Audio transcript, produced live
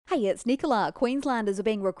Hey, it's Nicola. Queenslanders are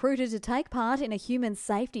being recruited to take part in a human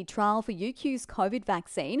safety trial for UQ's COVID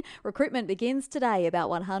vaccine. Recruitment begins today. About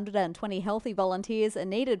 120 healthy volunteers are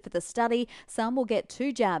needed for the study. Some will get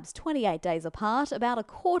 2 jabs 28 days apart. About a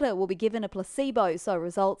quarter will be given a placebo so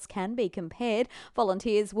results can be compared.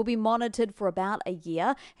 Volunteers will be monitored for about a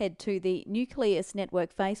year. Head to the Nucleus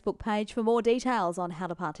Network Facebook page for more details on how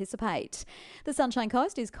to participate. The Sunshine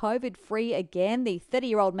Coast is COVID-free again. The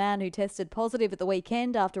 30-year-old man who tested positive at the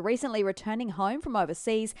weekend after recently returning home from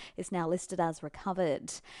overseas is now listed as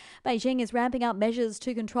recovered. Beijing is ramping up measures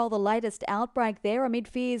to control the latest outbreak there amid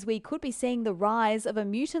fears we could be seeing the rise of a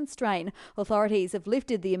mutant strain. Authorities have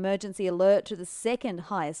lifted the emergency alert to the second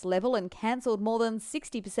highest level and cancelled more than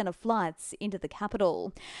 60% of flights into the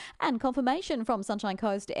capital. And confirmation from Sunshine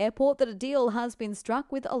Coast Airport that a deal has been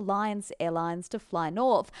struck with Alliance Airlines to fly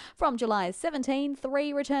north. From July 17,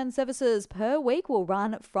 3 return services per week will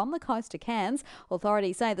run from the coast to Cairns.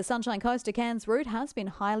 Authorities say the Sunshine Coast to Cairns route has been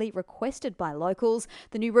highly requested by locals.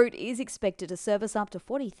 The new route is expected to service up to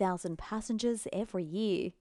 40,000 passengers every year.